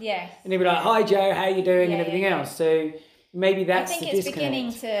shop. Yes. And they'd be like, hi Joe, how you doing? And everything else. So maybe that's the disconnect. I think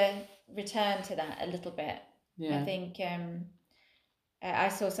it's beginning to return to that a little bit. Yeah. I think... I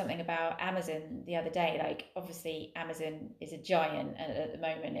saw something about Amazon the other day. Like, obviously, Amazon is a giant, and at the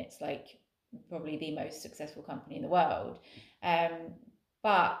moment, it's like probably the most successful company in the world.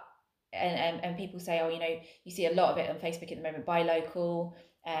 But people say, oh, you know, you see a lot of it on Facebook at the moment. Buy local.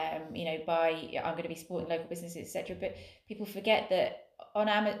 You know, I'm going to be supporting local businesses, etc. But people forget that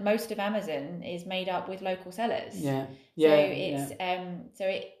most of Amazon is made up with local sellers. Yeah.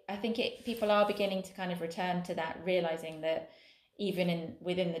 I think people are beginning to kind of return to that, realizing that even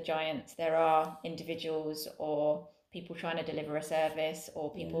within the giants, there are individuals or people trying to deliver a service,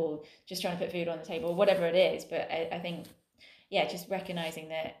 or people just trying to put food on the table, whatever it is. But I think, just recognizing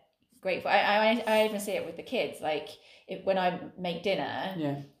that grateful. I even see it with the kids. Like when I make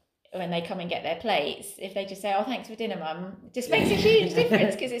dinner, when they come and get their plates, if they just say, "Oh, thanks for dinner, Mum," it just makes a huge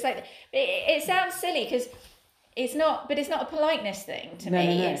difference, because it's like it sounds silly because. It's not a politeness thing to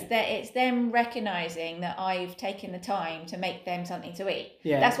me. No. It's them recognizing that I've taken the time to make them something to eat.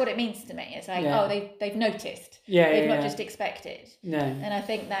 Yeah. That's what it means to me. It's like, they've noticed. They've not just expected. No. And I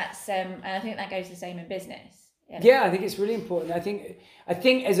think that's that goes the same in business. Yeah, I think it's really important. I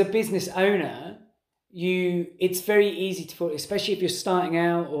think as a business owner, it's very easy to fall, especially if you're starting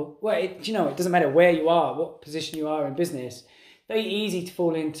out, or it doesn't matter where you are, what position you are in business. Very easy to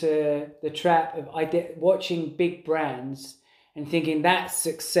fall into the trap of watching big brands and thinking that's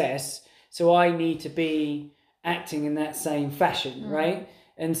success, so I need to be acting in that same fashion, right?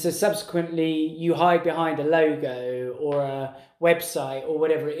 And so subsequently you hide behind a logo or a website or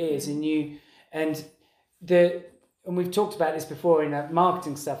whatever it is, and we've talked about this before in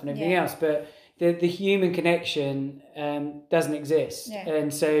marketing stuff and everything else, but the human connection doesn't exist,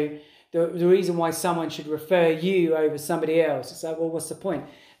 and so. The reason why someone should refer you over somebody else, it's like, well, what's the point?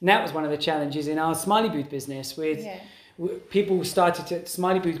 And that was one of the challenges in our Smiley Booth business, with people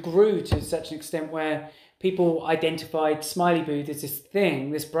Smiley Booth grew to such an extent where people identified Smiley Booth as this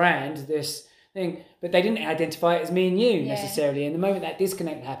thing, this brand, this thing, but they didn't identify it as me and you necessarily. And the moment that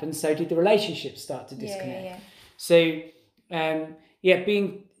disconnect happened, so did the relationships start to disconnect. So,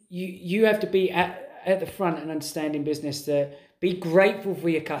 you have to be at the front and understand in business that be grateful for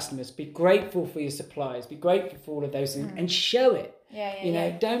your customers, be grateful for your suppliers, be grateful for all of those things, and show it.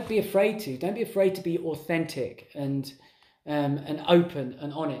 Don't be afraid to be authentic and open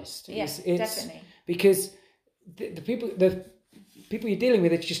and honest. It's definitely. Because the people you're dealing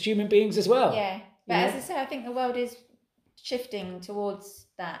with are just human beings as well. Yeah, but as I say, I think the world is shifting towards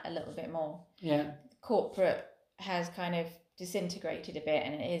that a little bit more. Yeah, corporate has kind of disintegrated a bit,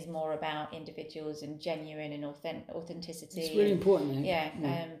 and it is more about individuals and genuine and authenticity. It's really important.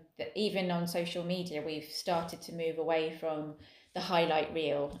 Even on social media, we've started to move away from the highlight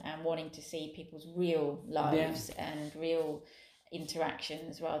reel and wanting to see people's real lives and real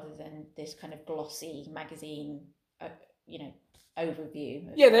interactions, rather than this kind of glossy magazine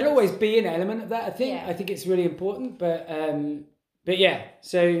overview. Yeah, there'll always be an element of that. I think it's really important, but yeah.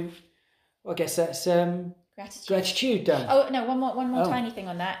 So I guess that's gratitude done. Oh no, one more tiny thing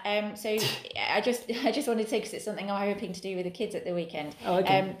on that. So I just wanted to say, because it's something I'm hoping to do with the kids at the weekend. Oh,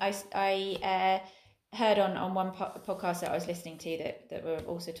 okay. I heard on one podcast that I was listening to that were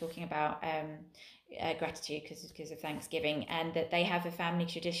also talking about gratitude because of Thanksgiving, and that they have a family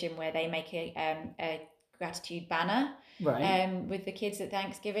tradition where they make a gratitude banner, right, with the kids at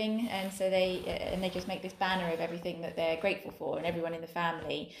Thanksgiving, and so they just make this banner of everything that they're grateful for, and everyone in the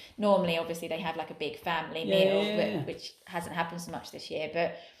family. Normally, obviously, they have like a big family meal, which hasn't happened so much this year,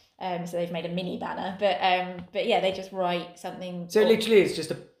 but. So they've made a mini banner, but yeah, they just write something. So literally, it's just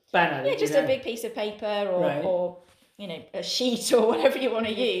a banner. Yeah, just a big piece of paper or a sheet or whatever you want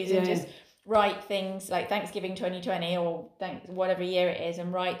to use, and just write things like Thanksgiving 2020 or whatever year it is,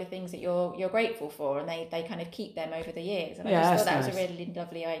 and write the things that you're grateful for, and they kind of keep them over the years. And I just thought that was a really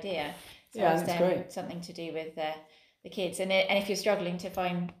lovely idea. So that's great. Something to do with the kids, and if you're struggling to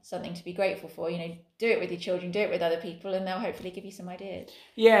find something to be grateful for, do it with your children, do it with other people, and they'll hopefully give you some ideas.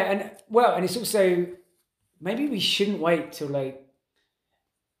 Yeah, and it's also, maybe we shouldn't wait till like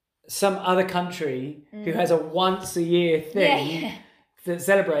some other country who has a once a year thing that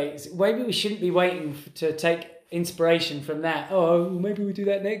celebrates. Maybe we shouldn't be waiting to take inspiration from that. Oh, maybe we do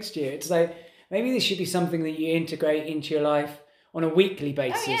that next year. It's like, maybe this should be something that you integrate into your life on a weekly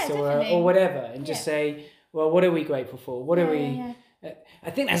basis or whatever, and just say, well, what are we grateful for? What are we? I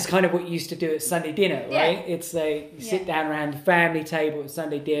think that's kind of what you used to do at Sunday dinner, right? Yeah. It's like you sit down around the family table at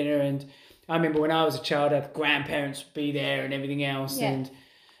Sunday dinner, and I remember when I was a child, our grandparents would be there and everything else, and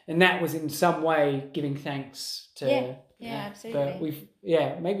that was in some way giving thanks to. Yeah, absolutely.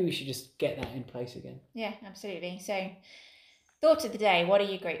 But maybe we should just get that in place again. Yeah, absolutely. So, thought of the day: what are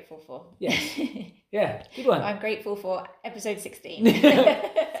you grateful for? Yes. Yeah, good one. I'm grateful for episode 16.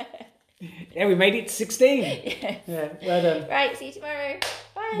 Yeah, we made it 16. Yes. Yeah, well done. Right, see you tomorrow.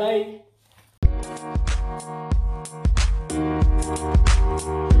 Bye.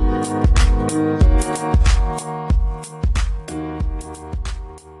 Bye.